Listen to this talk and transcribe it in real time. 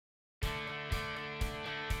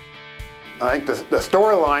I think the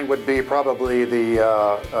storyline would be probably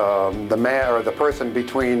the man or the person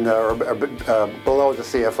between or below the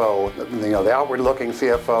CFO. You know, the outward-looking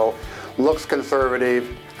CFO looks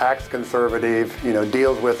conservative, acts conservative, you know,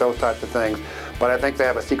 deals with those types of things. But I think they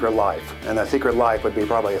have a secret life, and that secret life would be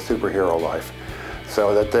probably a superhero life,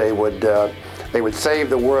 so that they would save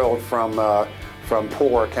the world from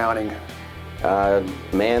poor accounting.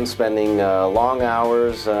 Man spending long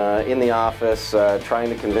hours in the office trying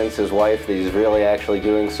to convince his wife that he's really actually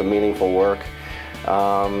doing some meaningful work.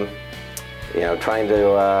 You know, trying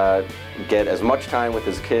to get as much time with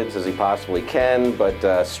his kids as he possibly can,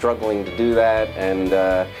 but struggling to do that, and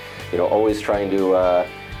you know, always trying to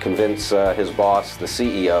convince his boss, the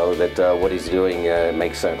CEO, that what he's doing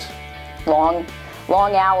makes sense. Long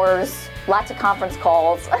hours, lots of conference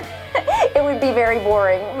calls. It would be very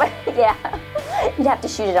boring, but yeah. You'd have to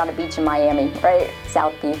shoot it on a beach in Miami, right?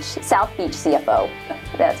 South Beach CFO.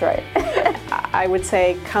 That's right. I would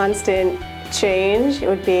say constant change. It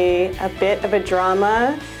would be a bit of a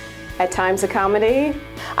drama, at times a comedy.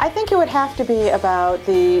 I think it would have to be about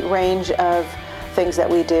the range of things that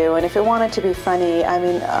we do, and if it wanted to be funny, I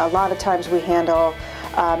mean, a lot of times we handle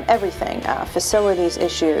everything, facilities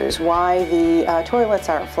issues, why the toilets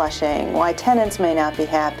aren't flushing, why tenants may not be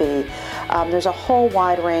happy. There's a whole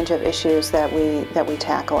wide range of issues that we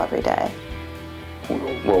tackle every day.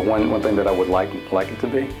 Well, one thing that I would like it to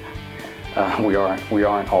be, we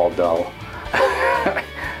aren't all dull.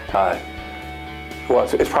 Well,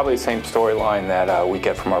 it's probably the same storyline that we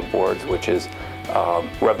get from our boards, which is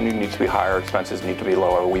revenue needs to be higher, expenses need to be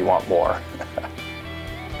lower, we want more.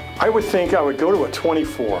 I would think I would go to a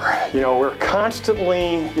 24. You know, we're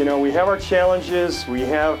constantly, you know, we have our challenges. We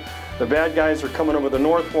have the bad guys are coming over the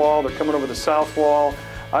north wall, they're coming over the south wall.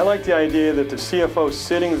 I like the idea that the CFO's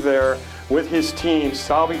sitting there with his team,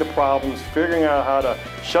 solving the problems, figuring out how to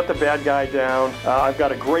shut the bad guy down. I've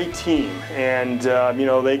got a great team, and you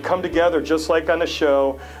know, they come together just like on the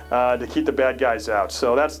show to keep the bad guys out.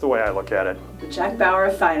 So that's the way I look at it. The Jack Bauer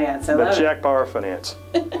of finance. I love it. The Jack Bauer of finance.